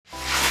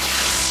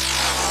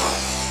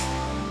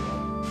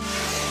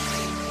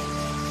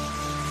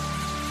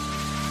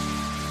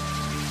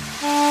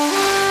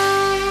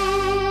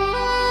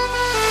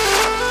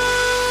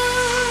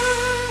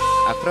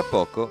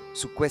poco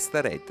su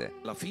questa rete.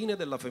 La fine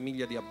della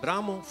famiglia di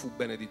Abramo fu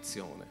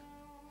benedizione,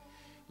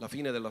 la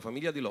fine della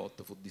famiglia di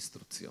Lot fu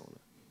distruzione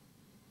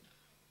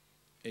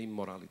e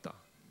immoralità.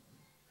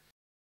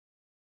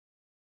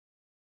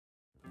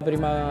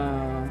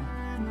 Prima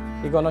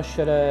di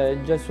conoscere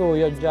Gesù,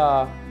 io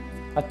già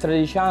a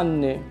 13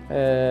 anni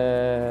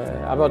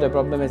avevo dei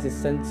problemi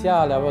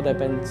esistenziali, avevo dei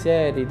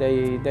pensieri,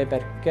 dei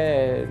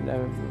perché,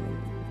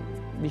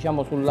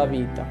 diciamo, sulla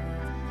vita.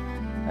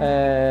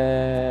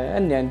 E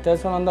niente,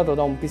 sono andato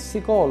da un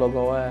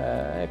psicologo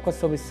e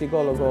questo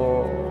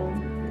psicologo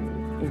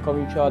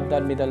incominciò a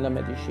darmi delle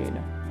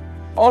medicine.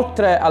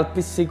 Oltre al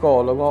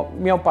psicologo,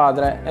 mio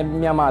padre e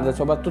mia madre,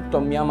 soprattutto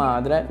mia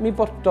madre, mi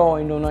portò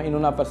in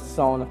una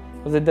persona,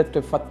 cosiddetto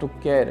il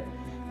fattucchiere.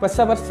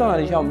 Questa persona,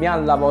 diciamo, mi ha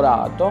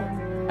lavorato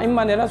in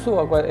maniera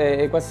sua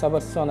e questa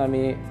persona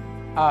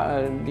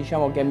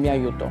diciamo che mi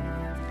aiutò.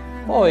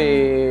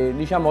 Poi,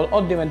 diciamo,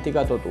 ho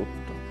dimenticato tutto.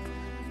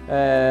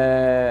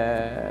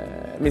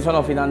 Mi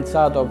sono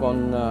fidanzato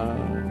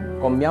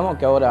con mia moglie,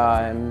 che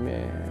ora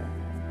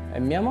è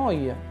mia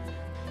moglie.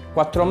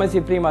 4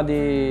 mesi prima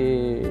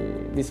di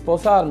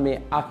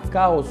sposarmi, a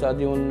causa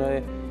di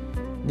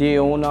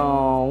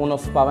uno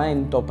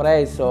spavento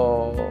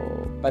preso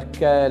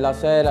perché la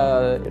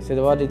sera si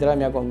doveva ritirare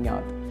mia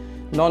cognata,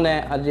 non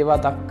è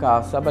arrivata a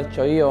casa,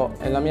 perciò io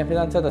e la mia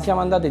fidanzata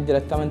siamo andati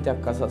direttamente a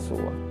casa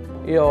sua.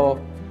 Io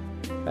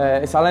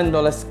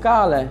salendo le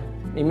scale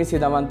mi misi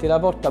davanti alla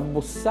porta,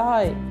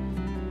 bussai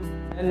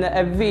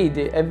e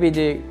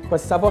vidi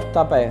questa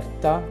porta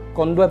aperta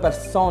con 2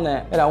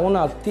 persone, era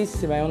una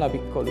altissima e una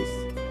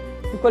piccolissima.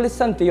 In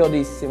quell'istante io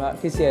dissi: ma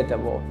chi siete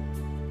voi?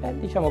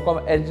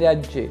 E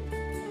reagì.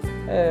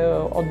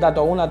 Ho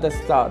dato una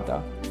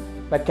testata,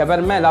 perché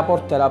per me la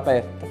porta era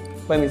aperta.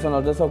 Poi mi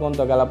sono reso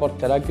conto che la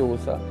porta era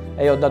chiusa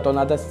e io ho dato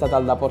una testata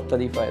alla porta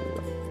di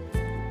ferro.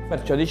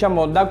 Perciò,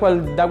 diciamo, da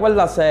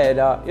quella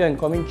sera io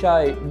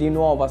incominciai di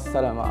nuovo a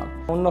stare male.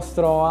 Un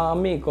nostro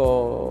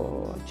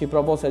amico ci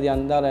propose di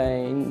andare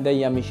in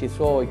degli amici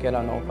suoi che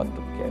erano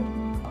fattucchieri.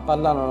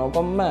 Parlarono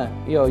con me,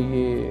 io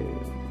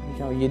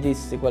gli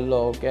dissi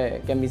quello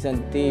che mi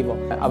sentivo,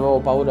 avevo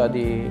paura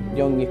di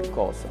ogni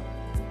cosa.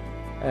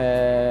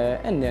 E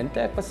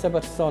niente, queste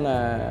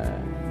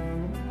persone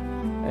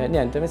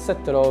mi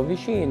stettero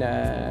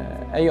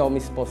vicine e io mi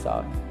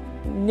sposai.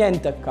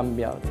 Niente è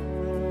cambiato.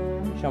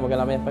 Diciamo che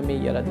la mia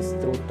famiglia era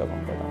distrutta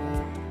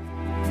completamente.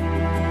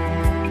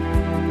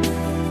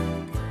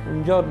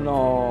 Un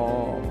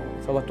giorno,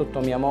 soprattutto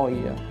mia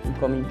moglie,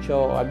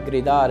 incominciò a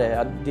gridare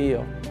a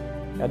Dio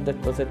e ha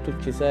detto: se tu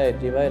ci sei,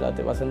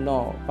 rivelati, ma se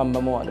no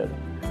fammi muovere.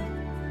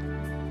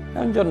 E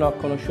un giorno ho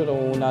conosciuto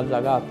una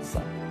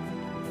ragazza,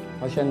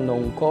 facendo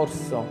un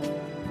corso,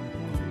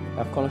 e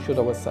ho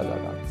conosciuto questa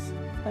ragazza.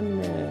 E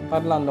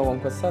parlando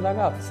con questa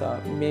ragazza,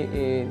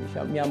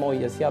 mia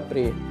moglie si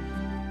aprì,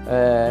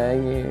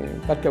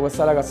 perché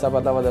questa ragazza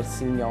parlava del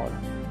Signore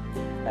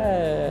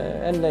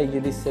e lei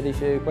gli disse,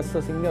 questo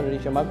Signore,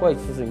 ma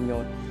questo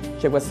Signore?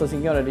 Questo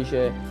Signore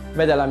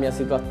vede la mia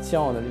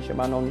situazione,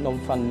 ma non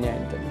fa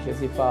niente,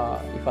 si fa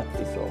i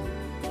fatti suoi.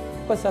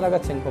 Questa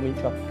ragazza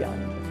incominciò a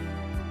piangere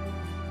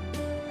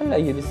e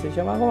lei gli disse,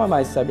 ma come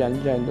mai stai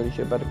piangendo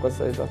per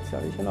questa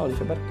situazione? No,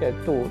 perché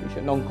tu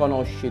non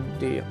conosci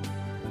Dio.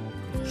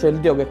 Il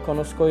Dio che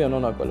conosco io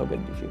non è quello che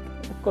dici tu.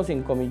 E così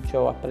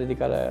incominciò a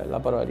predicare la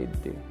parola di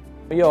Dio.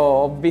 Io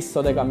ho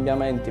visto dei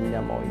cambiamenti in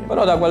mia moglie,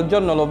 però da quel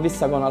giorno l'ho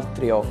vista con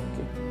altri occhi.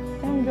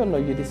 E un giorno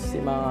gli dissi,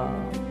 ma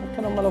perché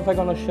non me lo fai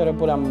conoscere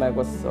pure a me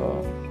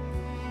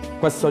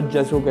questo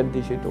Gesù che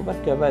dici tu?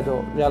 Perché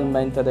vedo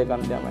realmente dei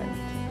cambiamenti.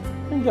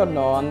 Un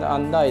giorno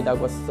andai da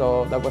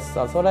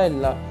questa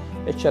sorella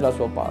e c'era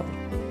suo padre.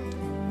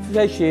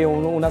 Feci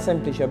una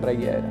semplice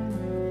preghiera.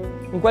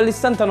 In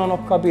quell'istante non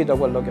ho capito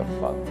quello che ho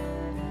fatto.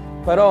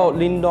 Però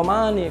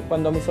l'indomani,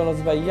 quando mi sono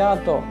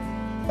svegliato,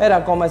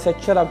 era come se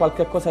c'era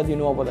qualche cosa di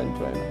nuovo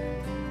dentro di me.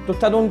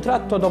 Tutto ad un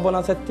tratto, dopo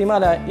una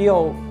settimana,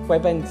 io quei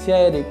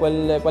pensieri,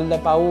 quelle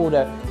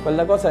paure,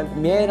 quelle cose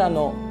mi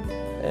erano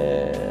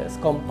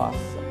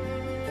scomparse.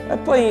 E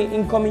poi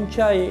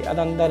incominciai ad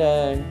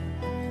andare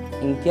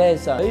in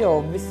chiesa. Io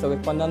ho visto che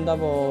quando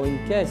andavo in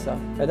chiesa,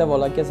 vedevo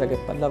la chiesa che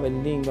parlava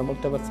in lingua,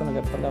 molte persone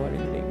che parlavano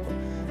in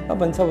lingua. Io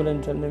pensavo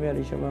dentro di me,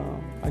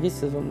 ma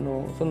queste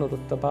sono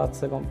tutte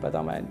pazze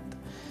completamente.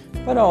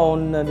 Però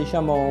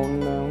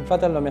un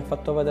fratello mi ha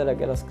fatto vedere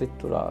che era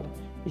scritturale.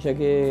 Dice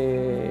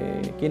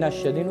che chi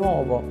nasce di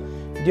nuovo,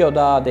 Dio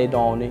dà dei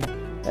doni.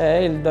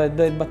 E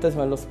il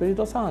battesimo dello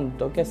Spirito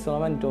Santo, che è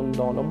solamente un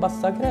dono,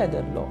 basta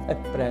crederlo e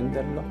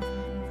prenderlo.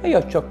 E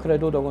io ci ho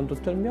creduto con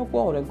tutto il mio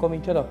cuore, ho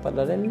cominciato a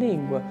parlare in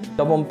lingue.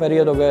 Dopo un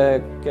periodo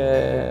che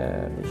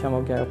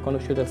ho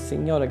conosciuto il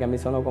Signore, che mi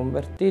sono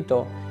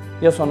convertito,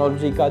 io sono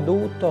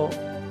ricaduto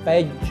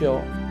peggio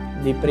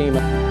di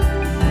prima.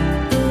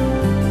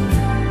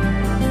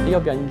 Io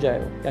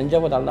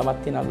piangevo dalla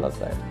mattina alla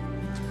sera.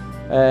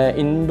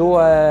 In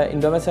due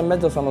mesi e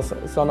mezzo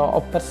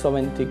ho perso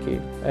 20 kg.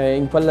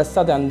 In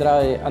quell'estate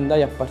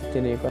andai a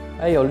Partinico.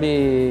 E io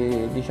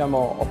lì,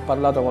 ho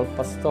parlato col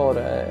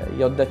pastore,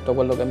 gli ho detto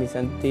quello che mi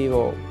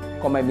sentivo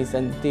come mi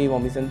sentivo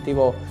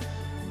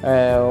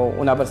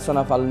una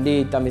persona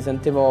fallita, mi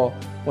sentivo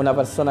una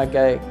persona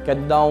che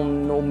da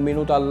un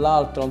minuto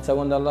all'altro, un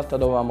secondo all'altro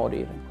doveva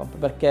morire,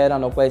 perché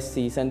erano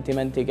questi i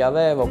sentimenti che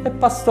avevo. E il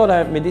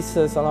pastore mi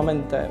disse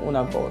solamente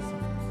una cosa,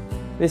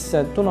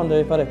 disse: tu non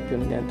devi fare più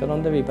niente,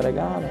 non devi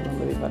pregare, non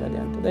devi fare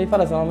niente, devi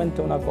fare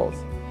solamente una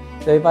cosa,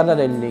 devi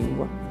parlare in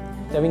lingua,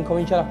 devi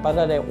incominciare a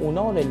parlare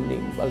un'ora in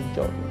lingua al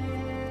giorno.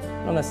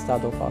 Non è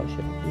stato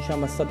facile,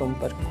 diciamo, è stato un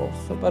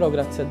percorso, però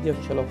grazie a Dio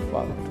ce l'ho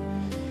fatto.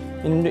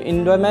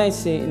 In 2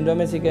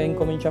 mesi che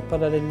incomincio a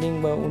parlare in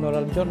lingua un'ora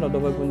al giorno,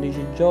 dopo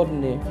 15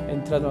 giorni,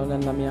 entrato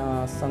nella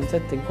mia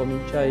stanzetta,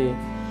 incominciai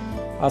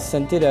a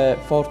sentire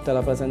forte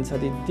la presenza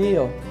di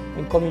Dio,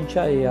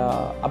 incominciai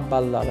a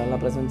ballare alla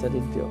presenza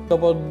di Dio.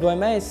 Dopo 2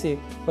 mesi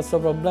questo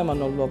problema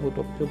non l'ho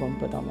avuto più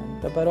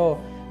completamente, però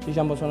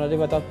diciamo sono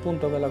arrivato al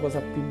punto che è la cosa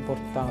più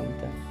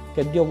importante,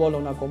 che Dio vuole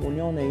una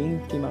comunione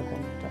intima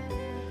con te.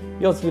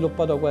 Io ho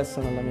sviluppato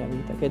questo nella mia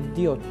vita, che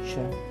Dio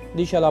c'è.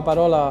 Dice la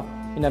parola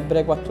in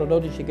Ebrei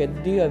 4,12 che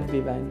Dio è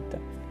vivente.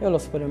 Io l'ho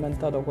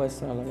sperimentato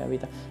questo nella mia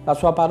vita. La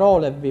sua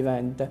parola è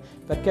vivente,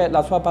 perché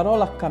la sua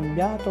parola ha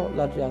cambiato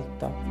la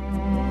realtà.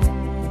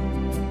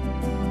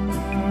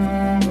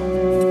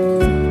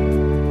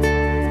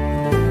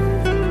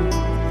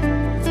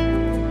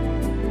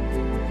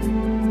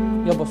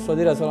 Io posso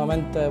dire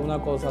solamente una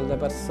cosa alle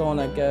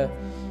persone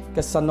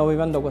che stanno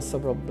vivendo questo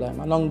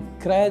problema: non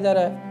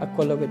credere a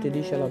quello che ti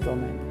dice la tua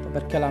mente,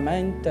 perché la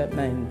mente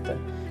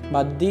mente.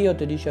 Ma Dio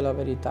ti dice la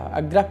verità.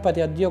 Aggrappati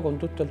a Dio con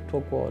tutto il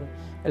tuo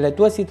cuore e le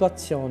tue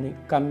situazioni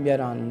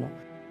cambieranno.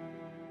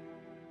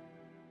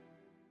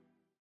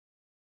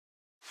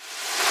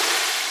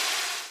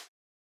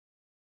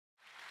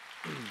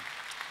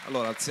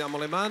 Allora, alziamo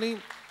le mani.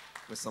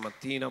 Questa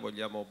mattina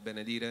vogliamo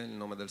benedire il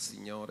nome del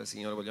Signore.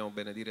 Signore, vogliamo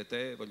benedire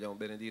te, vogliamo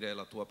benedire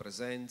la tua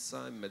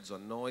presenza in mezzo a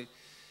noi.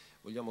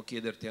 Vogliamo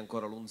chiederti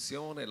ancora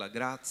l'unzione, la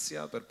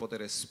grazia per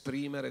poter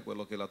esprimere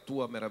quello che la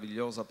tua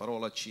meravigliosa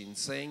parola ci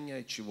insegna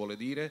e ci vuole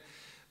dire.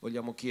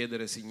 Vogliamo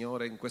chiedere,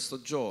 Signore, in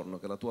questo giorno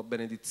che la tua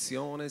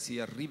benedizione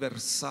sia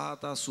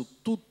riversata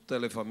su tutte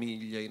le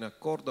famiglie, in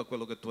accordo a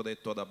quello che tu hai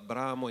detto ad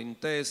Abramo: in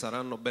te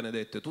saranno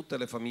benedette tutte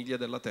le famiglie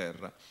della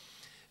terra.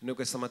 Noi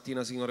questa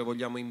mattina, Signore,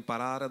 vogliamo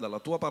imparare dalla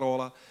tua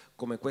parola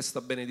come questa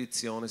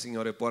benedizione,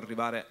 Signore, può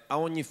arrivare a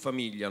ogni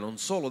famiglia, non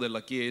solo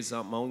della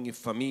Chiesa, ma ogni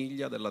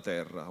famiglia della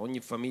terra, ogni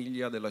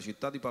famiglia della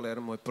città di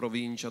Palermo e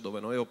provincia dove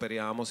noi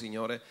operiamo,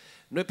 Signore.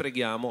 Noi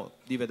preghiamo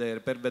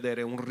per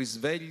vedere un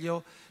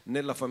risveglio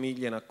nella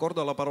famiglia in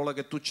accordo alla parola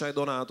che tu ci hai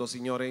donato,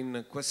 Signore,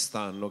 in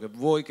quest'anno, che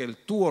vuoi che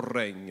il tuo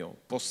regno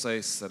possa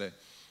essere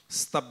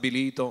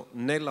stabilito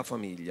nella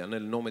famiglia,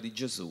 nel nome di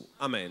Gesù.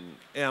 Amen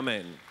e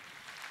amen.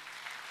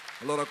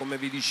 Allora, come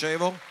vi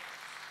dicevo,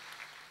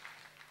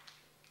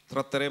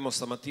 tratteremo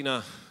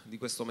stamattina di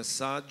questo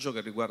messaggio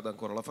che riguarda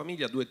ancora la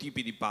famiglia, 2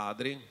 tipi di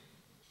padri,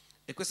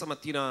 e questa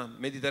mattina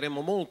mediteremo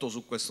molto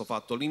su questo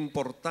fatto,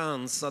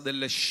 l'importanza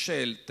delle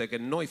scelte che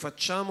noi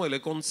facciamo e le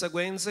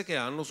conseguenze che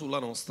hanno sulla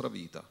nostra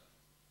vita.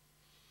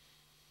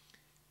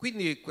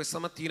 Quindi questa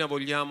mattina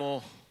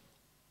vogliamo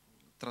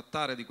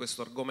trattare di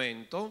questo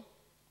argomento,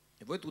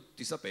 e voi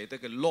tutti sapete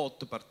che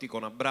Lot partì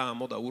con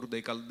Abramo da Ur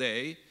dei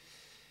Caldei.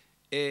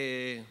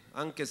 E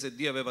anche se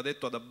Dio aveva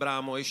detto ad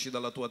Abramo: esci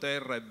dalla tua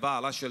terra e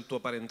va, lascia il tuo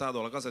parentato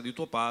alla casa di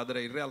tuo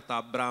padre, in realtà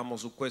Abramo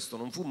su questo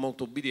non fu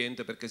molto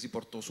ubbidiente, perché si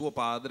portò suo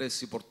padre e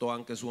si portò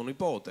anche suo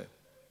nipote.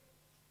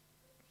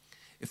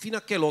 E fino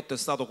a che Lot è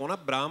stato con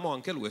Abramo,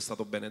 anche lui è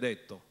stato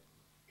benedetto.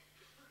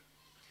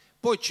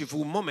 Poi ci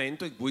fu un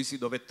momento in cui si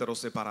dovettero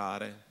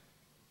separare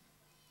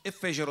e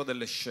fecero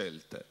delle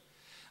scelte.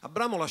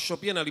 Abramo lasciò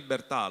piena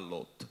libertà a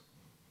Lot.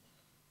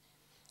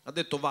 Ha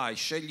detto: vai,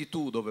 scegli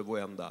tu dove vuoi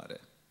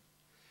andare.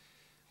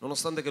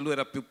 Nonostante che lui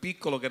era più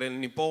piccolo, che era il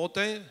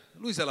nipote,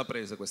 lui se la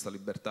prese questa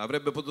libertà.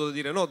 Avrebbe potuto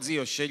dire: no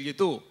zio, scegli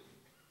tu.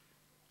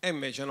 E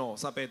invece no,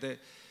 sapete,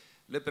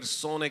 le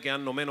persone che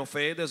hanno meno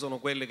fede sono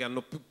quelle che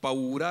hanno più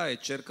paura e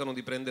cercano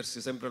di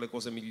prendersi sempre le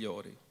cose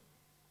migliori.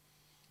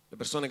 Le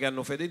persone che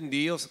hanno fede in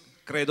Dio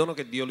credono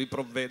che Dio li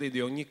provvede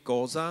di ogni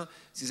cosa,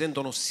 si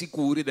sentono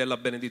sicuri della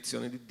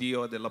benedizione di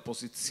Dio e della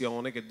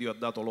posizione che Dio ha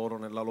dato loro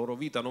nella loro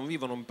vita. Non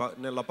vivono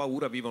nella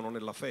paura, vivono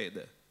nella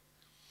fede.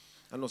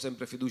 Hanno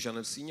sempre fiducia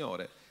nel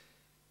Signore.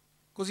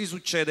 Così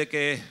succede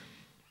che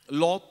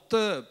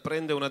Lot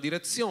prende una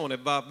direzione,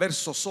 va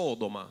verso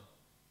Sodoma,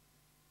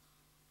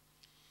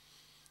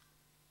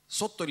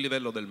 sotto il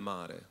livello del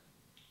mare.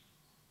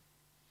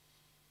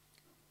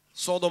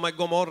 Sodoma e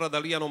Gomorra da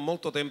lì a non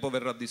molto tempo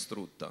verrà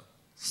distrutta.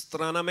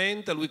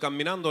 Stranamente lui,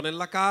 camminando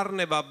nella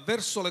carne, va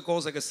verso le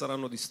cose che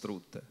saranno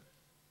distrutte.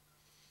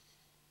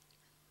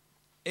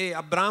 E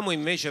Abramo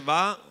invece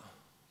va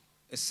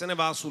e se ne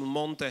va sul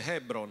monte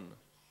Hebron,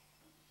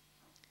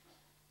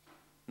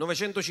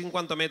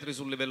 950 metri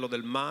sul livello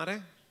del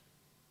mare,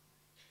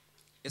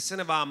 e se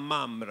ne va a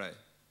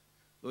Mamre,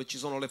 dove ci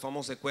sono le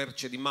famose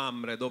querce di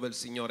Mamre, dove il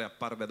Signore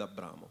apparve ad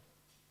Abramo.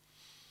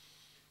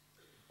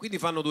 Quindi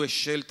fanno 2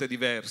 scelte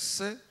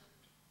diverse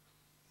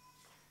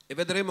e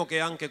vedremo che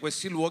anche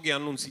questi luoghi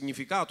hanno un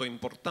significato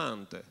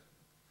importante.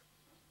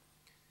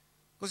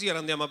 Così ora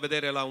andiamo a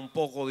vedere un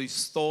poco di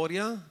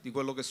storia di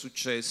quello che è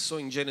successo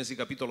in Genesi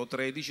capitolo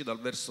 13 dal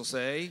verso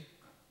 6.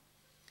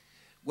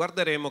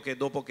 Guarderemo che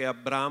dopo che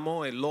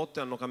Abramo e Lot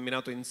hanno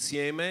camminato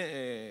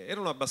insieme,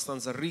 erano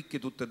abbastanza ricchi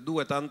tutti e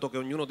due, tanto che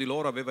ognuno di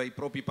loro aveva i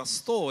propri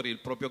pastori, il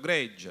proprio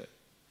gregge.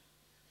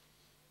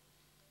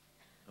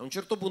 A un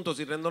certo punto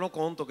si rendono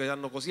conto che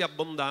hanno così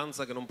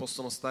abbondanza che non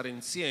possono stare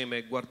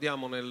insieme.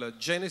 Guardiamo nel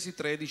Genesi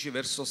 13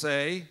 verso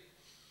 6,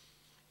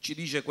 ci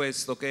dice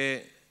questo,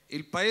 che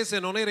il paese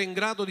non era in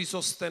grado di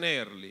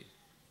sostenerli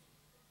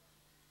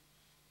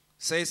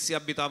se essi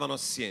abitavano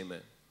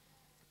assieme,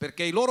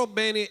 perché i loro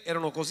beni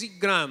erano così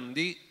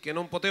grandi che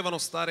non potevano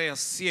stare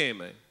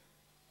assieme.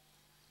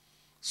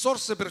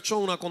 Sorse perciò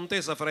una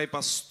contesa fra i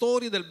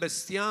pastori del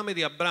bestiame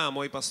di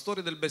Abramo e i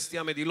pastori del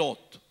bestiame di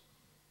Lot.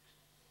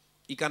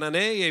 I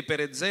Cananei e i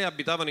Perezei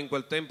abitavano in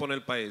quel tempo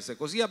nel paese.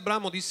 Così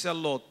Abramo disse a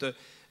Lot: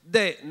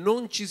 «Deh,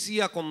 non ci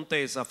sia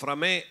contesa fra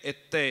me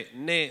e te,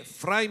 né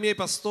fra i miei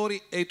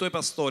pastori e i tuoi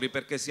pastori,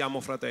 perché siamo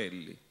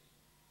fratelli».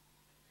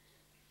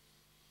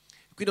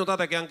 Qui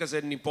notate che anche se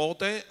è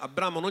nipote,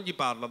 Abramo non gli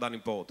parla da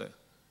nipote,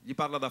 gli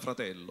parla da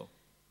fratello.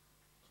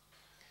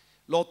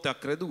 Lot ha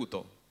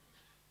creduto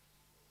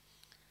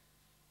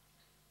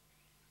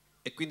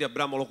e quindi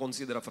Abramo lo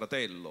considera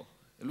fratello.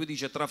 E lui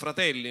dice: tra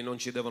fratelli non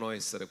ci devono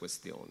essere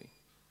questioni,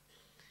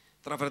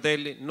 tra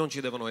fratelli non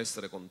ci devono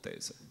essere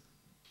contese.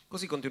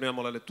 Così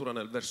continuiamo la lettura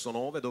nel verso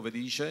 9, dove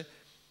dice: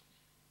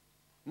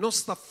 «Non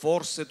sta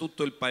forse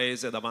tutto il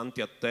paese davanti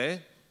a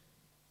te?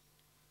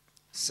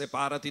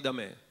 Separati da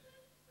me.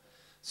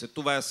 Se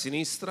tu vai a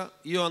sinistra,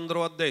 io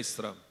andrò a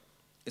destra,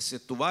 e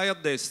se tu vai a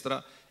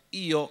destra,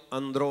 io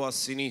andrò a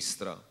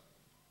sinistra».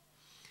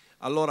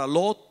 Allora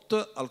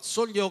Lot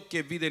alzò gli occhi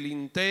e vide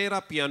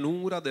l'intera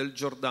pianura del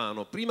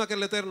Giordano. Prima che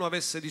l'Eterno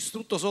avesse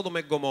distrutto Sodoma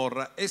e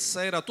Gomorra,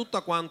 essa era tutta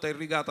quanta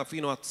irrigata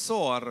fino a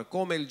Zoar,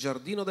 come il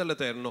giardino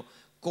dell'Eterno,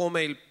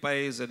 come il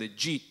paese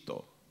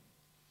d'Egitto.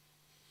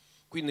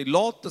 Quindi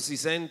Lot si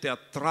sente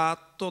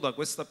attratto da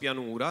questa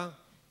pianura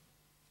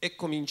e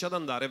comincia ad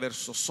andare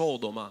verso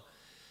Sodoma.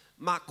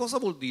 Ma cosa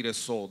vuol dire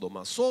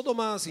Sodoma?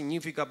 Sodoma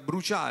significa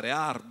bruciare,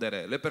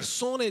 ardere. Le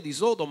persone di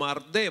Sodoma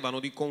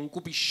ardevano di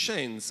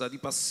concupiscenza, di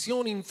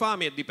passioni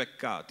infami e di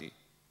peccati.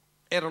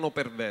 Erano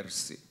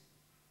perversi.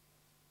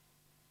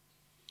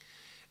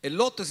 E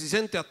Lot si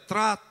sente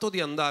attratto di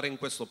andare in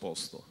questo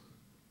posto.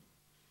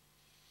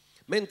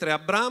 Mentre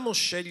Abramo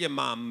sceglie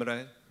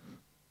Mamre.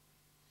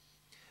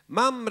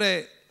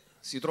 Mamre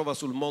si trova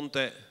sul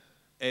monte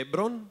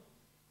Hebron,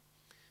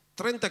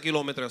 30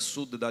 chilometri a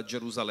sud da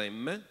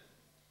Gerusalemme,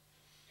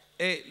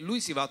 e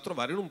lui si va a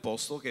trovare in un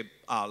posto che è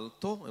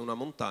alto, è una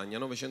montagna,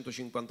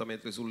 950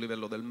 metri sul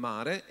livello del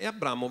mare, e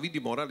Abramo vi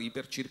dimora lì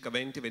per circa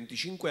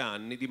 20-25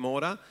 anni,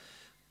 dimora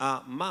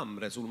a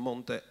Mamre sul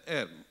monte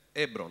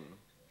Hebron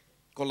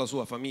con la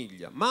sua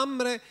famiglia.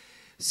 Mamre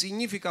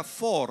significa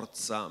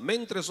forza,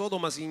 mentre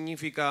Sodoma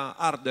significa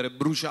ardere,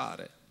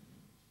 bruciare.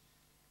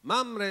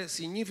 Mamre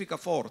significa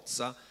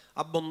forza,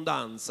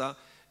 abbondanza,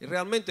 e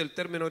realmente il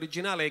termine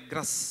originale è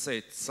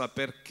grassezza,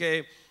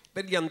 perché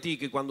per gli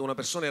antichi, quando una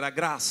persona era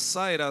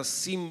grassa, era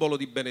simbolo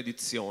di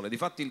benedizione.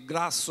 Difatti il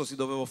grasso si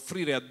doveva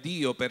offrire a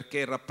Dio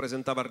perché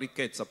rappresentava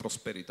ricchezza,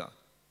 prosperità.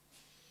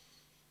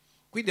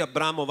 Quindi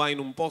Abramo va in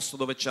un posto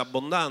dove c'è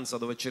abbondanza,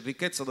 dove c'è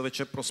ricchezza, dove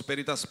c'è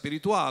prosperità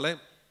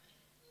spirituale,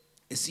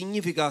 e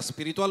significa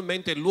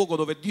spiritualmente il luogo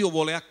dove Dio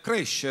vuole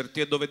accrescerti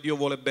e dove Dio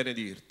vuole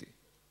benedirti.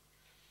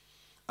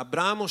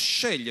 Abramo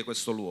sceglie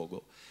questo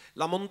luogo.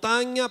 La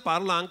montagna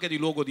parla anche di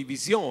luogo di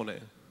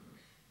visione,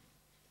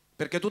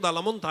 perché tu dalla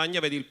montagna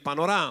vedi il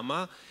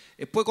panorama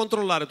e puoi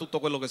controllare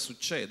tutto quello che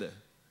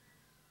succede.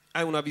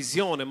 Hai una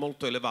visione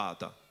molto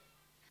elevata.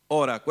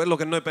 Ora, quello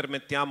che noi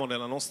permettiamo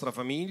nella nostra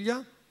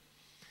famiglia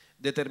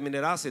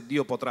determinerà se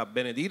Dio potrà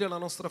benedire la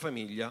nostra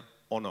famiglia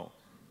o no.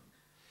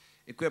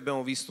 E qui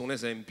abbiamo visto un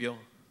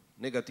esempio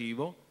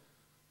negativo,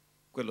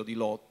 quello di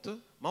Lot,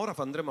 ma ora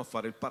andremo a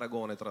fare il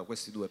paragone tra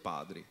questi due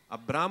padri.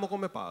 Abramo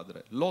come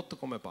padre, Lot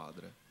come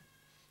padre.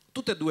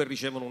 Tutte e due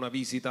ricevono una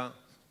visita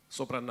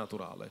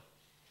soprannaturale.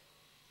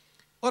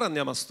 Ora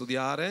andiamo a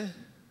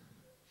studiare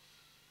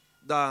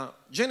da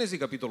Genesi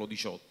capitolo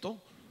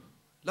 18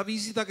 la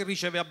visita che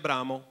riceve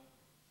Abramo.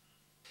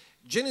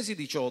 Genesi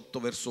 18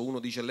 verso 1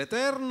 dice: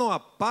 «L'Eterno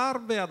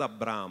apparve ad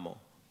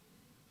Abramo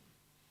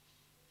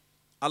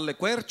alle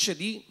querce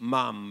di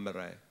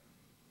Mamre,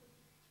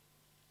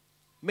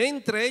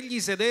 mentre egli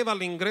sedeva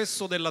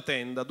all'ingresso della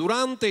tenda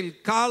durante il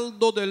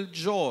caldo del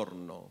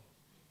giorno.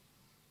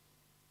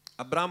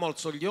 Abramo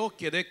alzò gli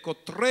occhi ed ecco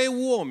 3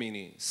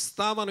 uomini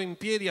stavano in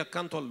piedi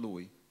accanto a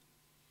lui.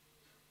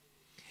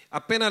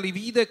 Appena li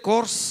vide,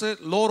 corse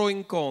loro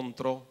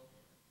incontro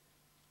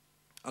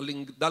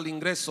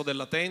dall'ingresso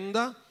della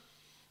tenda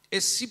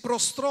e si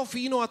prostrò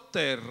fino a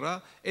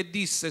terra e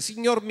disse: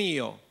 Signor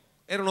mio.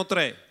 Erano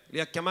 3, li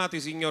ha chiamati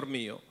Signor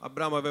mio.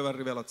 Abramo aveva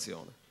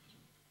rivelazione.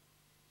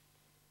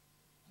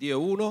 Dio è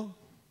uno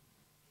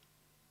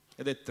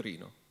ed è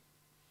trino.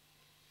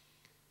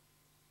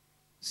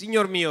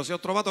 Signor mio, se ho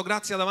trovato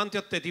grazia davanti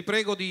a te, ti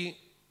prego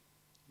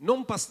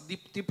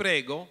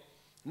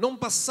non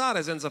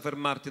passare senza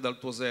fermarti dal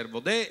tuo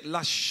servo,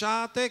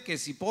 lasciate che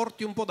si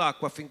porti un po'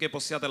 d'acqua affinché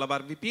possiate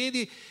lavarvi i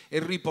piedi e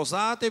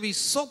riposatevi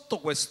sotto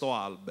questo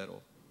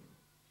albero.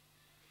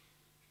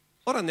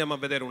 Ora andiamo a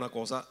vedere una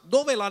cosa.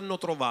 Dove l'hanno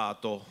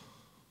trovato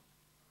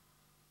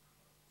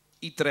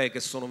i tre che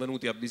sono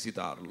venuti a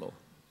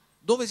visitarlo?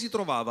 Dove si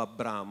trovava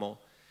Abramo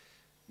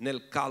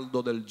nel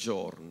caldo del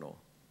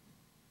giorno?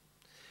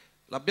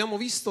 L'abbiamo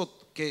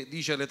visto che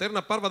dice: l'Eterno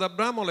apparve ad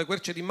Abramo alle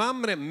querce di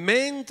Mamre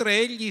mentre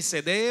egli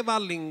sedeva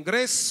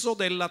all'ingresso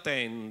della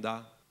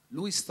tenda.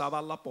 Lui stava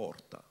alla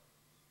porta,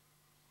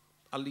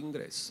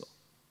 all'ingresso.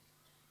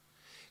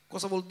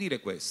 Cosa vuol dire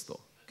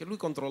questo? Che lui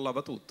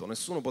controllava tutto,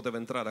 nessuno poteva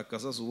entrare a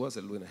casa sua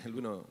se lui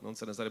non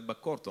se ne sarebbe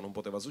accorto, non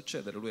poteva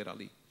succedere, lui era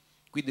lì.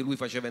 Quindi lui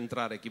faceva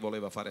entrare chi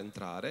voleva fare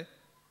entrare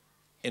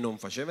e non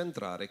faceva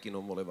entrare chi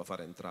non voleva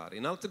fare entrare.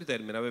 In altri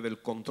termini, aveva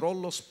il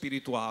controllo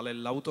spirituale e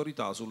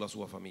l'autorità sulla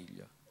sua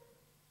famiglia.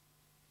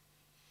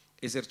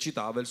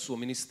 Esercitava il suo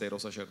ministero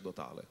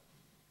sacerdotale.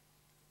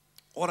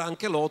 Ora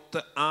anche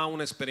Lot ha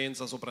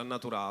un'esperienza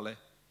soprannaturale.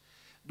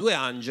 2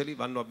 angeli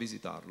vanno a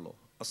visitarlo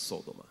a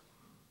Sodoma,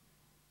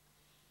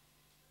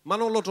 ma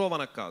non lo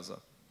trovano a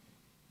casa,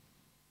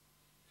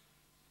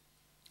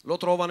 lo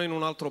trovano in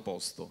un altro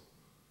posto.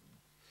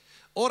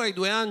 Ora i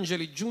 2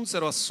 angeli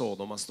giunsero a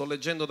Sodoma, sto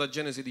leggendo da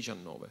Genesi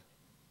 19,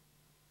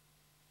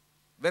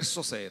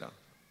 verso sera.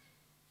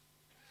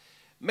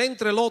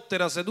 Mentre Lot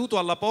era seduto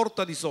alla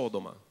porta di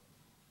Sodoma,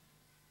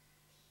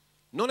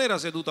 non era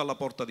seduto alla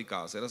porta di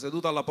casa, era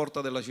seduto alla porta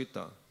della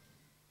città.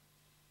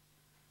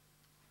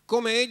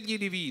 Come egli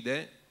li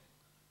vide,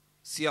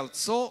 si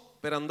alzò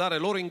per andare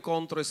loro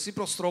incontro e si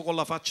prostrò con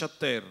la faccia a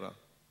terra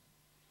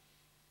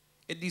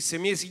e disse: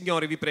 miei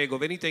signori, vi prego,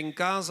 venite in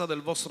casa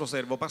del vostro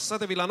servo,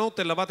 passatevi la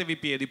notte e lavatevi i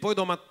piedi, poi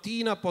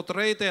domattina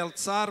potrete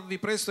alzarvi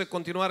presto e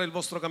continuare il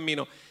vostro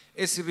cammino.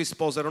 Essi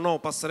risposero: no,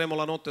 passeremo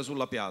la notte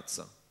sulla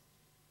piazza.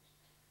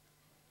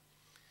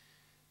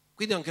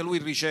 Quindi anche lui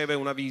riceve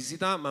una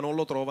visita, ma non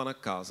lo trovano a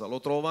casa, lo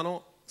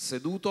trovano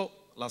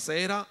seduto la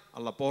sera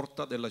alla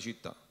porta della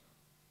città.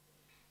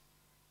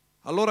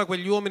 Allora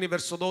quegli uomini,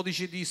 verso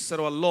 12,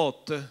 dissero a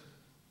Lot: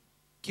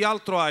 chi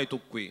altro hai tu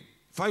qui?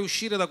 Fai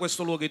uscire da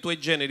questo luogo i tuoi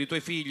generi, i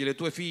tuoi figli, le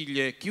tue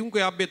figlie,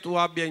 chiunque tu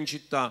abbia in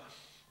città,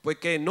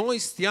 poiché noi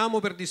stiamo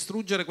per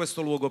distruggere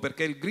questo luogo,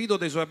 perché il grido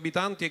dei suoi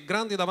abitanti è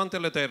grande davanti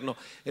all'Eterno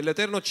e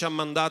l'Eterno ci ha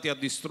mandati a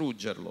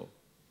distruggerlo.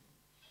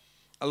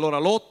 Allora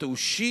Lot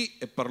uscì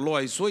e parlò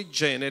ai suoi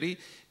generi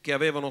che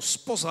avevano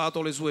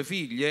sposato le sue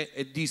figlie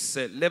e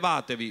disse: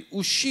 levatevi,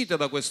 uscite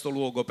da questo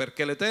luogo,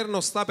 perché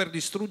l'Eterno sta per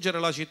distruggere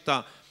la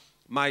città.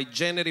 Ma ai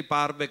generi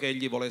parve che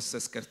egli volesse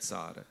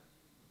scherzare.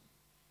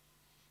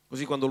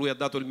 Così quando lui ha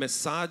dato il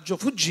messaggio: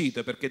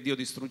 fuggite perché Dio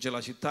distrugge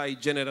la città, i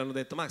generi hanno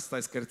detto: ma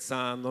stai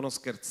scherzando, non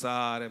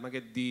scherzare, ma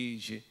che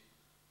dici?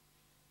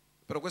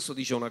 Però questo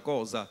dice una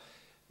cosa: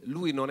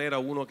 lui non era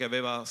uno che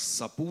aveva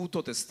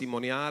saputo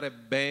testimoniare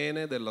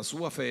bene della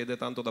sua fede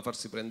tanto da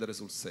farsi prendere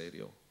sul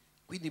serio.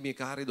 Quindi, miei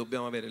cari,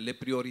 dobbiamo avere le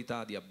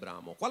priorità di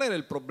Abramo. Qual era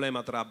il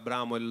problema tra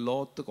Abramo e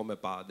Lot come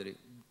padri?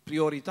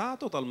 Priorità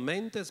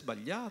totalmente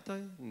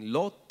sbagliate in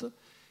Lot,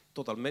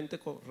 totalmente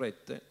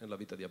corrette nella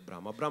vita di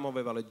Abramo. Abramo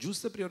aveva le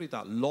giuste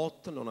priorità,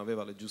 Lot non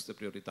aveva le giuste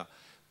priorità.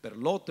 Per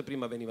Lot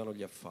prima venivano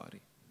gli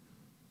affari,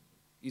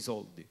 i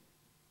soldi,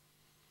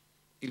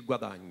 il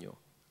guadagno,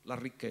 la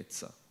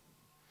ricchezza,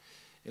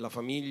 e la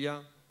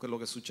famiglia, quello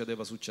che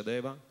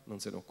succedeva, non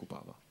se ne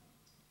occupava.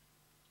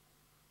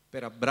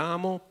 Per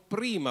Abramo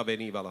prima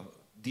veniva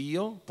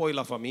Dio, poi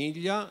la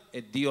famiglia,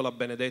 e Dio l'ha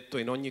benedetto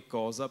in ogni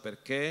cosa,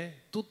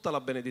 perché tutta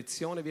la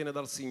benedizione viene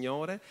dal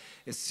Signore,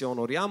 e se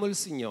onoriamo il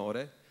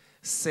Signore,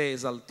 se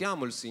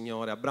esaltiamo il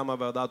Signore. Abramo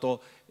aveva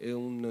dato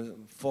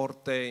un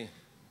forte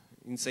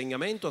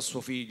insegnamento a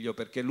suo figlio,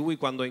 perché lui,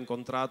 quando ha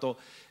incontrato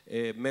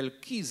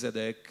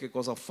Melchisedec,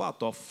 cosa ha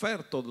fatto? Ha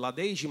offerto la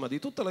decima di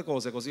tutte le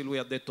cose, così lui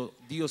ha detto: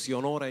 Dio si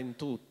onora in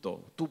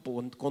tutto, tu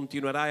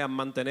continuerai a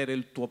mantenere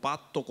il tuo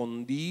patto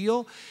con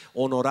Dio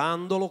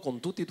onorandolo con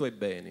tutti i tuoi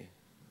beni.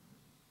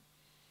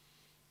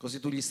 Così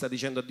tu gli stai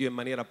dicendo a Dio in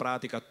maniera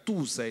pratica: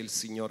 tu sei il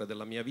Signore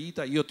della mia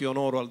vita, io ti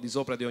onoro al di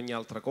sopra di ogni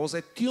altra cosa,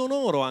 e ti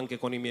onoro anche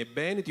con i miei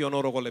beni, ti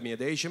onoro con le mie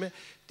decime,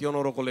 ti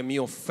onoro con le mie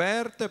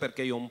offerte,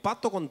 perché io ho un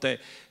patto con te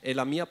e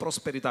la mia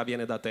prosperità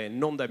viene da te,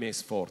 non dai miei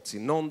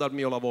sforzi, non dal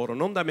mio lavoro,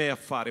 non dai miei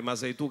affari, ma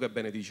sei tu che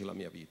benedici la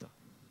mia vita.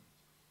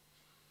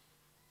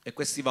 E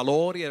questi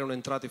valori erano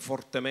entrati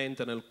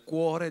fortemente nel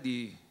cuore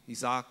di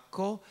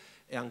Isacco,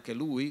 e anche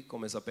lui,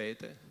 come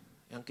sapete,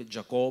 e anche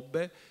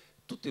Giacobbe,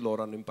 tutti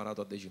loro hanno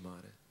imparato a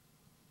decimare.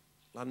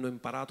 L'hanno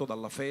imparato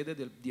dalla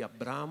fede di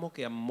Abramo,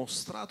 che ha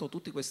mostrato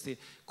tutte queste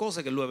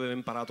cose che lui aveva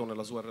imparato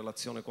nella sua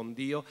relazione con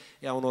Dio,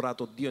 e ha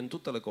onorato Dio in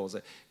tutte le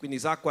cose. Quindi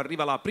Isacco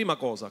arriva alla prima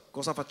cosa: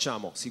 cosa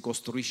facciamo? Si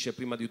costruisce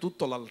prima di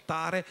tutto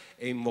l'altare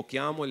e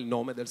invochiamo il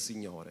nome del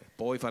Signore,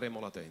 poi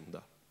faremo la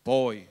tenda,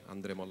 poi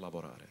andremo a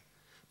lavorare,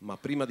 ma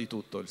prima di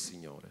tutto il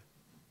Signore.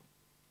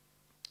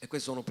 E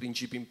questi sono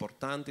principi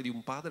importanti di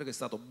un padre che è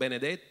stato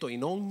benedetto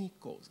in ogni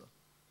cosa,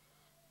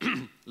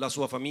 la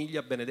sua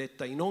famiglia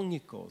benedetta in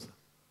ogni cosa.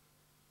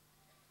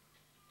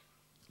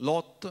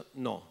 Lot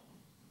no,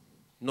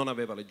 non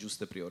aveva le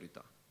giuste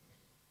priorità.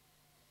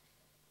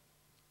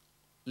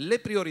 Le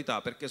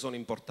priorità perché sono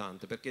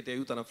importanti? Perché ti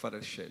aiutano a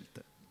fare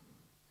scelte.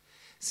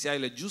 Se hai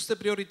le giuste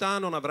priorità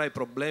non avrai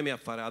problemi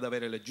ad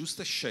avere le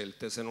giuste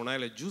scelte, se non hai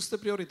le giuste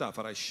priorità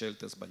farai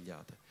scelte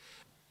sbagliate.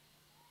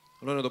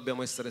 Allora noi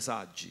dobbiamo essere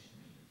saggi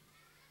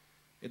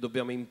e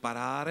dobbiamo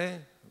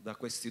imparare da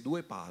questi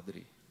due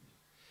padri,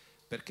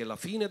 perché la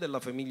fine della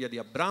famiglia di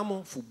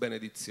Abramo fu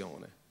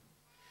benedizione,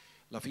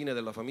 la fine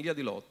della famiglia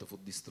di Lot fu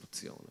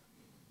distruzione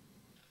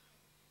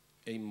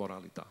e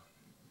immoralità.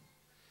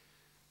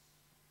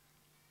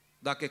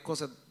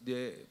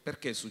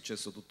 Perché è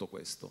successo tutto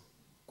questo?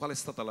 Qual è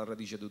stata la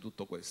radice di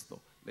tutto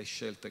questo? Le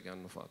scelte che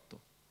hanno fatto.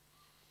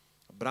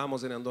 Abramo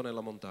se ne andò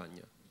nella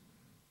montagna.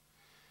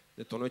 Ha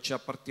detto: noi ci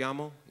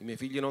appartiamo, i miei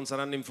figli non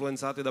saranno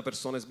influenzati da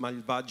persone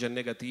malvagie e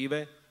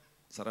negative,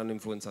 saranno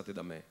influenzati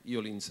da me. Io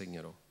li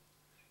insegnerò,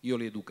 io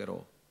li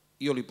educherò,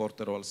 io li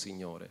porterò al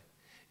Signore,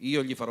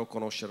 io gli farò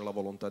conoscere la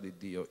volontà di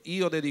Dio,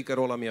 io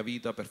dedicherò la mia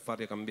vita per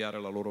fargli cambiare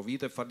la loro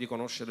vita e fargli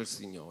conoscere il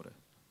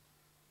Signore.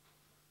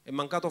 È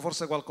mancato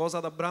forse qualcosa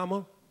ad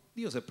Abramo?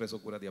 Dio si è preso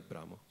cura di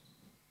Abramo.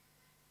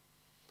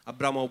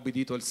 Abramo ha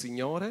obbedito al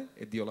Signore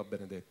e Dio l'ha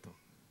benedetto.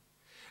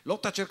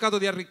 Lot ha cercato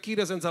di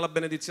arricchire senza la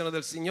benedizione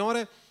del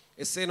Signore,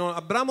 e se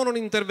Abramo non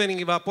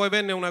interveniva, poi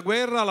venne una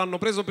guerra, l'hanno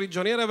preso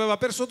prigioniero e aveva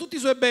perso tutti i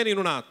suoi beni in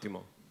un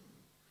attimo.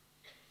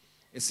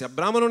 E se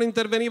Abramo non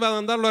interveniva ad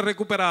andarlo a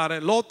recuperare,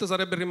 Lot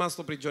sarebbe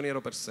rimasto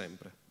prigioniero per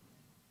sempre.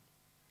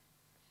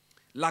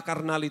 La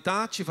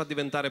carnalità ci fa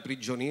diventare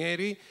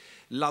prigionieri,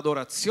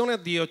 l'adorazione a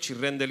Dio ci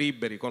rende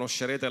liberi.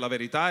 Conoscerete la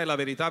verità e la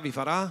verità vi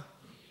farà.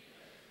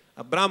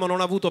 Abramo non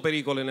ha avuto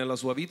pericoli nella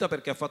sua vita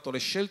perché ha fatto le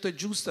scelte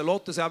giuste.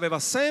 Lot aveva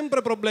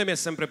sempre problemi e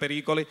sempre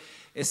pericoli,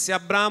 e se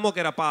Abramo, che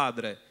era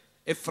padre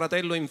e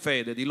fratello in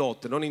fede di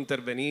Lot, non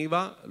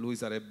interveniva, lui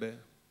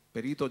sarebbe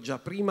perito già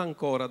prima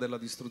ancora della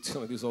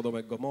distruzione di Sodoma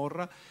e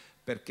Gomorra,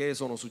 perché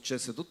sono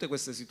successe tutte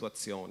queste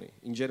situazioni.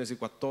 In Genesi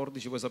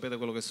 14 voi sapete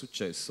quello che è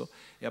successo,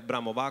 e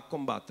Abramo va a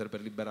combattere per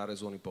liberare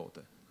suo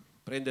nipote.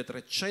 Prende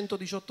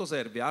 318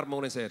 servi, arma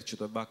un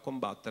esercito e va a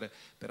combattere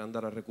per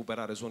andare a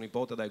recuperare suo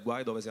nipote dai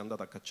guai dove si è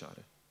andato a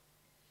cacciare.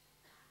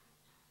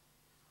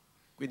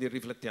 Quindi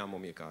riflettiamo,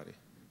 miei cari.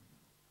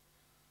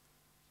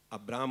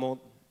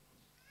 Abramo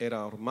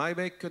era ormai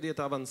vecchio, di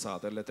età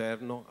avanzata, e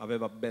l'Eterno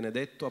aveva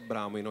benedetto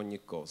Abramo in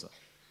ogni cosa.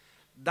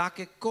 Da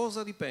che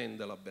cosa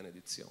dipende la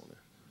benedizione?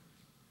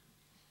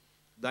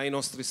 Dai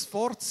nostri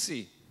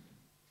sforzi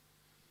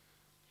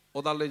o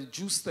dalle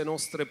giuste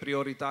nostre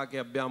priorità che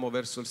abbiamo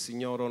verso il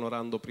Signore,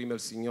 onorando prima il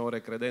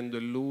Signore, credendo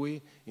in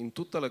Lui in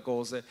tutte le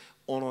cose,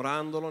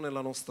 onorandolo nella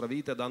nostra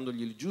vita e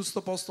dandogli il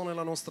giusto posto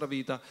nella nostra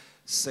vita?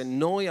 Se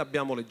noi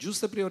abbiamo le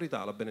giuste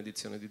priorità, la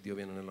benedizione di Dio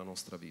viene nella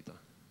nostra vita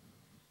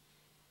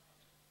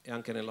e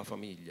anche nella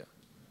famiglia.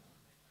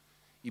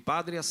 I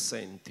padri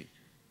assenti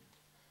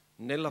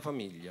nella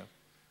famiglia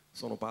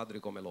sono padri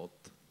come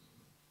Lot,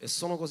 e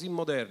sono così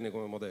moderni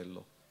come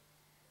modello.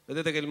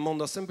 Vedete che il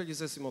mondo ha sempre gli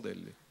stessi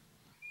modelli.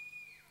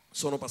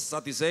 Sono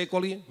passati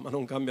secoli, ma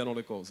non cambiano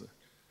le cose.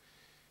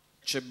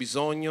 C'è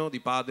bisogno di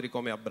padri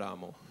come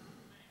Abramo,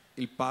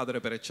 il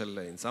padre per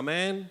eccellenza.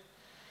 Amen?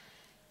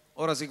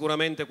 Ora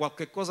sicuramente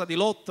qualche cosa di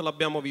Lot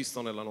l'abbiamo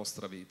visto nella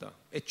nostra vita,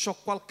 e c'ho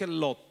qualche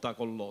lotta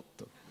con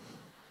Lot.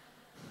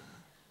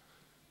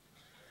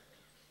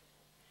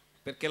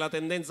 Perché la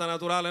tendenza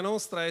naturale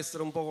nostra è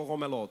essere un poco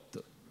come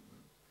Lot.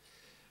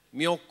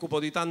 Mi occupo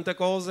di tante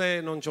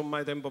cose, non c'ho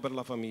mai tempo per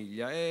la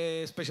famiglia,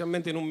 e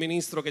specialmente in un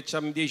ministro che ha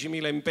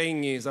 10.000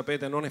 impegni,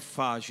 sapete, non è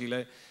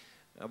facile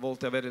a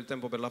volte avere il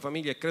tempo per la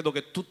famiglia, e credo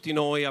che tutti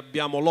noi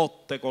abbiamo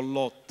lotte con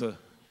Lot,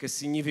 che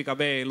significa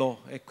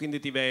velo, e quindi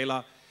ti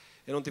vela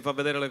e non ti fa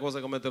vedere le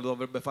cose come te le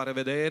dovrebbe fare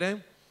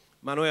vedere,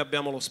 ma noi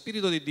abbiamo lo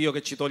Spirito di Dio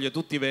che ci toglie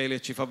tutti i veli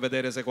e ci fa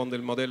vedere secondo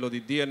il modello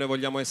di Dio, e noi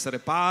vogliamo essere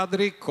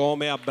padri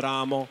come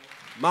Abramo,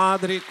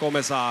 madri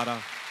come Sara.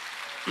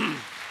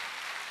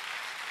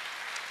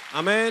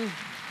 Amen.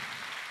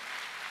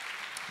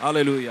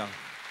 Alleluia.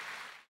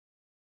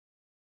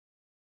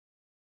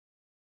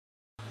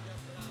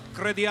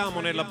 Crediamo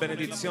nella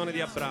benedizione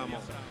di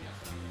Abramo,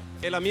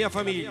 e la mia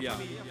famiglia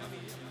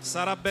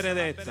sarà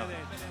benedetta,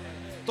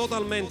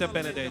 totalmente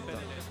benedetta.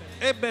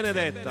 È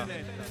benedetta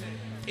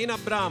in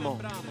Abramo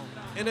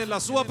e nella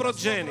sua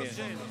progenie,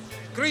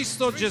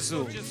 Cristo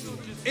Gesù,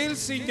 il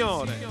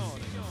Signore.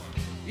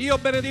 Io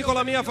benedico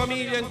la mia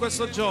famiglia in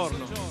questo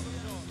giorno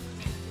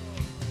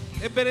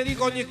e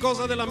benedico ogni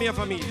cosa della mia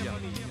famiglia,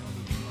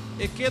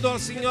 e chiedo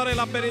al Signore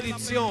la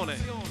benedizione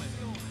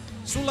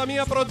sulla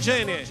mia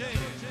progenie,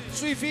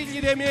 sui figli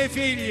dei miei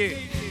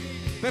figli,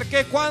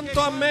 perché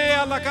quanto a me e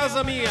alla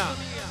casa mia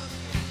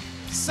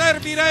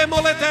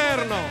serviremo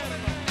l'Eterno,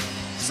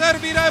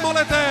 serviremo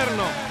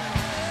l'Eterno,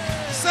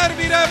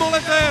 serviremo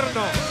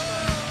l'Eterno.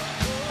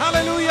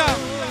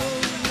 Alleluia.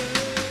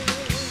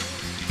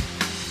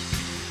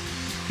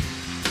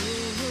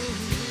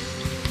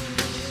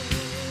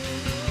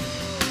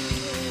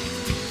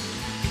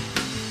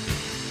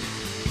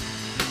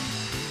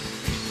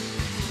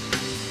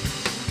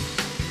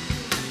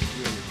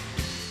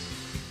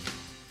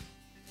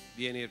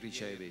 vieni e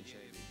ricevi.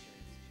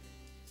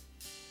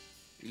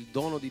 Il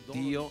dono di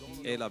Dio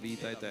è la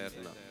vita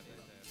eterna.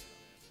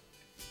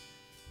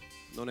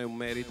 Non è un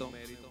merito,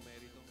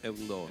 è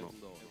un dono.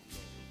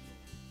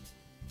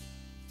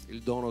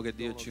 Il dono che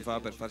Dio ci fa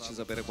per farci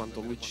sapere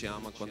quanto Lui ci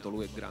ama, quanto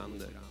Lui è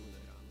grande.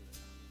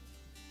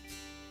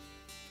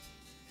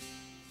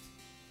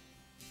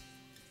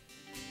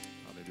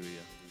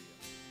 Alleluia.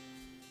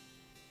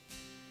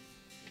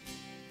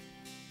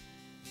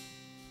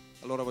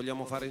 Allora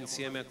vogliamo fare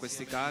insieme a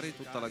questi cari,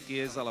 tutta la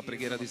Chiesa, la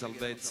preghiera di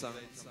salvezza,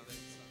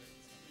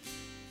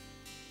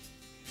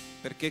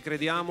 perché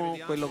crediamo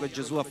quello che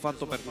Gesù ha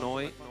fatto per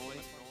noi.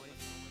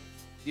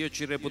 Dio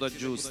ci reputa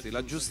giusti.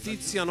 La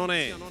giustizia non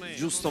è il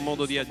giusto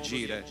modo di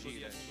agire,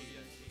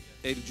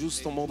 è il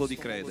giusto modo di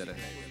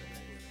credere.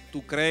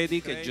 Tu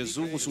credi che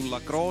Gesù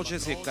sulla croce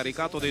si è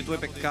caricato dei tuoi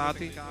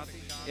peccati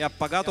e ha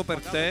pagato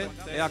per te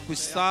e ha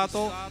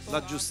acquistato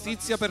la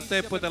giustizia per te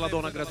e poi te la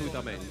dona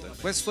gratuitamente.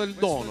 Questo è il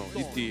dono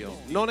di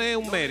Dio, non è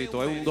un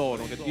merito, è un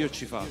dono che Dio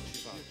ci fa.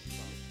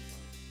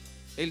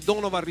 E il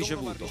dono va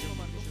ricevuto.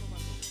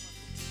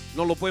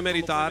 Non lo puoi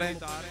meritare,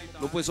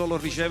 lo puoi solo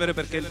ricevere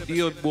perché il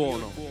Dio è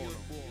buono.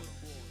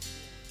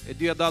 E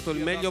Dio ha dato il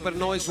meglio per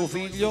noi, suo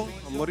figlio,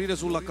 a morire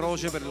sulla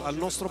croce al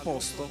nostro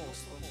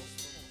posto.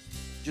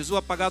 Gesù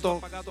ha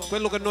pagato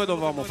quello che noi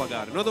dovevamo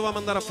pagare. Noi dovevamo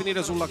andare a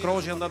finire sulla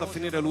croce, è andato a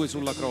finire Lui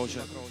sulla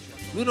croce.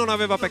 Lui non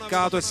aveva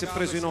peccato e si è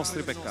preso i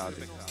nostri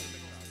peccati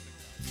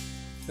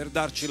per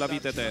darci la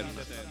vita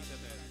eterna.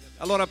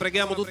 Allora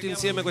preghiamo tutti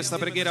insieme questa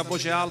preghiera a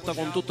voce alta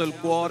con tutto il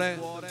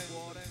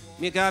cuore.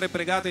 Miei cari,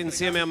 pregate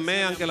insieme a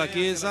me, anche la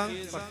Chiesa,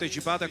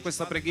 partecipate a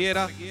questa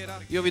preghiera.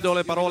 Io vi do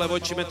le parole,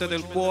 voi ci mettete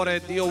il cuore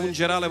e Dio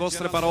ungerà le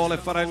vostre parole e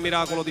farà il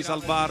miracolo di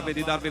salvarvi,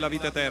 di darvi la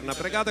vita eterna.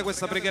 Pregate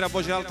questa preghiera a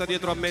voce alta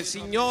dietro a me.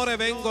 Signore,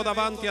 vengo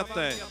davanti a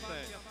te.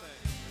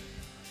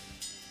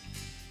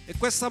 E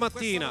questa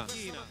mattina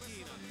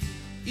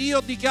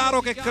io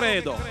dichiaro che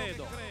credo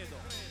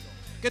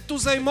che tu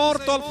sei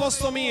morto al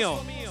posto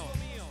mio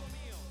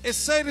e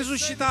sei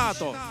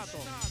risuscitato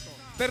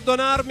per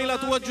donarmi la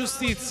tua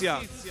giustizia.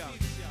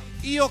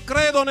 Io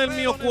credo nel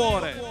mio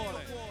cuore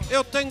e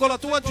ottengo la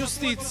tua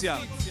giustizia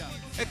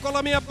e con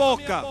la mia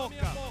bocca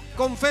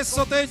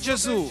confesso te,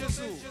 Gesù,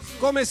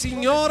 come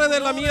Signore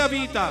della mia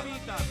vita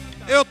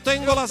e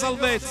ottengo la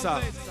salvezza.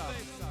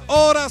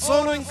 Ora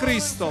sono in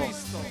Cristo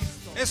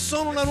e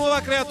sono una nuova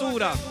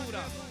creatura.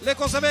 Le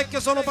cose vecchie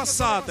sono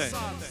passate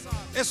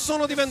e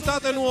sono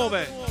diventate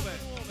nuove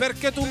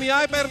perché tu mi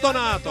hai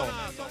perdonato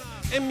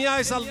e mi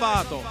hai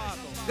salvato.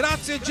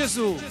 Grazie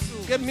Gesù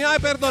che mi hai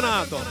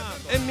perdonato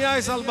e mi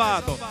hai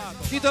salvato.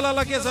 Ditelo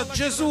alla Chiesa: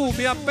 Gesù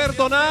mi ha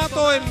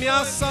perdonato e mi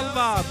ha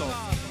salvato.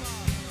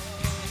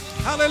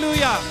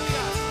 Alleluia.